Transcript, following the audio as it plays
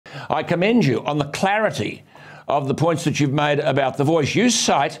I commend you on the clarity of the points that you've made about the voice. You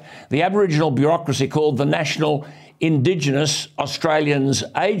cite the Aboriginal bureaucracy called the National Indigenous Australians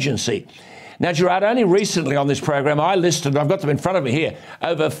Agency. Now, Gerard, only recently on this program I listed, I've got them in front of me here,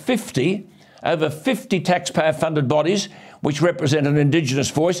 over 50 taxpayer-funded bodies which represent an Indigenous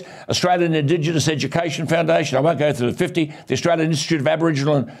voice. Australian Indigenous Education Foundation, I won't go through the 50, the Australian Institute of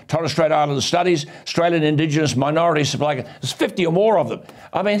Aboriginal and Torres Strait Islander Studies, Australian Indigenous Minority Supply, there's 50 or more of them.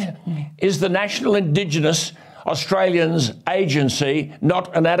 I mean, is the National Indigenous Australians Agency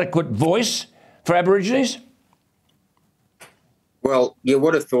not an adequate voice for Aborigines? Well, you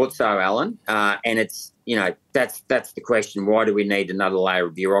would have thought so, Alan. And it's, you know, that's the question. Why do we need another layer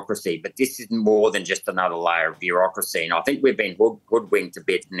of bureaucracy? But this is more than just another layer of bureaucracy. And I think we've been hoodwinked a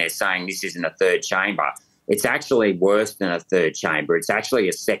bit, and they're saying this isn't a third chamber. It's actually worse than a third chamber. It's actually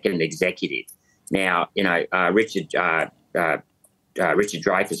a second executive. Now, you know, Richard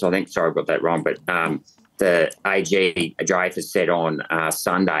Dreyfus, I think, sorry, I got that wrong, but the AG Dreyfus said on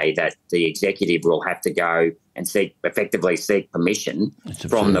Sunday that the executive will have to go and effectively seek permission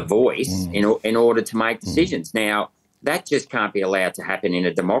from the voice in order to make decisions. Now, that just can't be allowed to happen in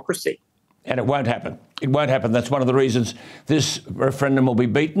a democracy. And it won't happen. It won't happen. That's one of the reasons this referendum will be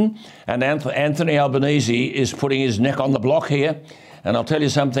beaten. And Anthony Albanese is putting his neck on the block here. And I'll tell you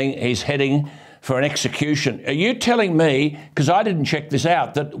something, he's heading for an execution. Are you telling me, because I didn't check this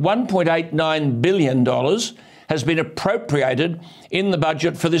out, that $1.89 billion has been appropriated in the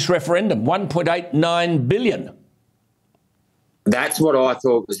budget for this referendum? $1.89 billion. That's what I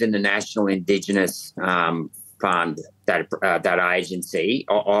thought was in the National Indigenous Fund, that agency.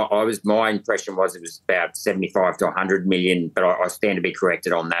 My impression was it was about 75 to 100 million, but I stand to be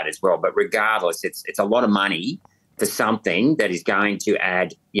corrected on that as well. But regardless, it's a lot of money for something that is going to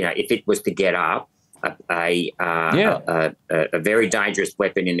add, you know, if it was to get up, a very dangerous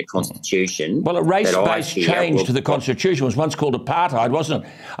weapon in the Constitution. Well, a race-based change to the Constitution was once called apartheid, wasn't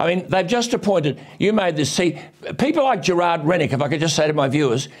it? I mean, they've just appointed, you made this, see, people like Gerard Rennick, if I could just say to my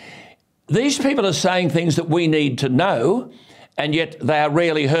viewers, these people are saying things that we need to know, and yet they are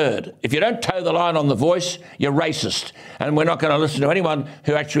rarely heard. If you don't toe the line on the voice, you're racist. And we're not going to listen to anyone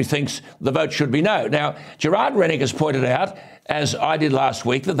who actually thinks the vote should be no. Now, Gerard Rennick has pointed out, as I did last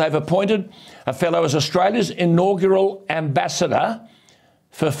week, that they've appointed a fellow as Australia's inaugural ambassador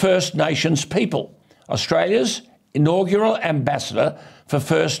for First Nations people. Australia's inaugural ambassador for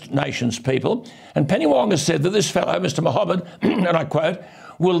First Nations people. And Penny Wong has said that this fellow, Mr Mohammed, and I quote,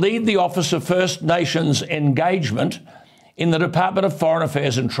 will lead the Office of First Nations Engagement in the Department of Foreign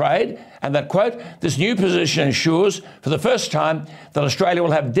Affairs and Trade, and that, quote, this new position ensures for the first time that Australia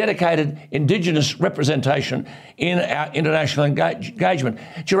will have dedicated Indigenous representation in our international engagement.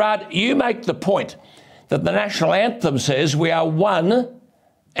 Gerard, you make the point that the national anthem says we are one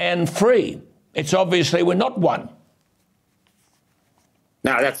and free. It's obviously we're not one.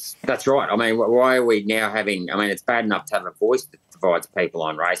 No, that's right. I mean, why are we now having, I mean, it's bad enough to have a voice that divides people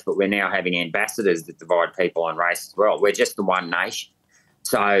on race, but we're now having ambassadors that divide people on race as well. We're just the one nation.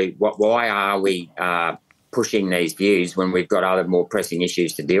 So why are we pushing these views when we've got other more pressing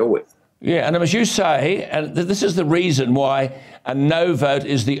issues to deal with? Yeah, and as you say, and this is the reason why a no vote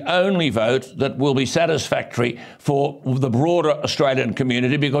is the only vote that will be satisfactory for the broader Australian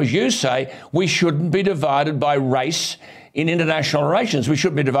community, because you say we shouldn't be divided by race in international relations. We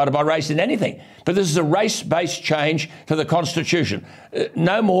shouldn't be divided by race in anything. But this is a race-based change to the Constitution.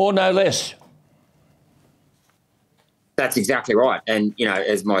 No more, no less. That's exactly right. And, you know,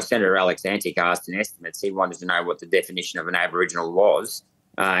 as my Senator Alex Antic asked in estimates, he wanted to know what the definition of an Aboriginal was.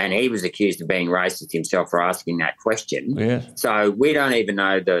 And he was accused of being racist himself for asking that question. Yes. So we don't even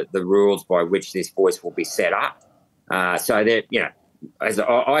know the rules by which this voice will be set up. So that, you know, as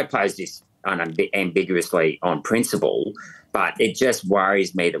I pose this unambiguously on principle, but it just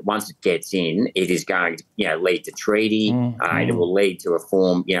worries me that once it gets in, it is going to, you know, lead to treaty. It will lead to a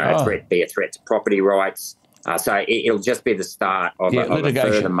form, you know, be a threat to property rights. So it'll just be the start of a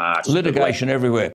further march. Litigation everywhere.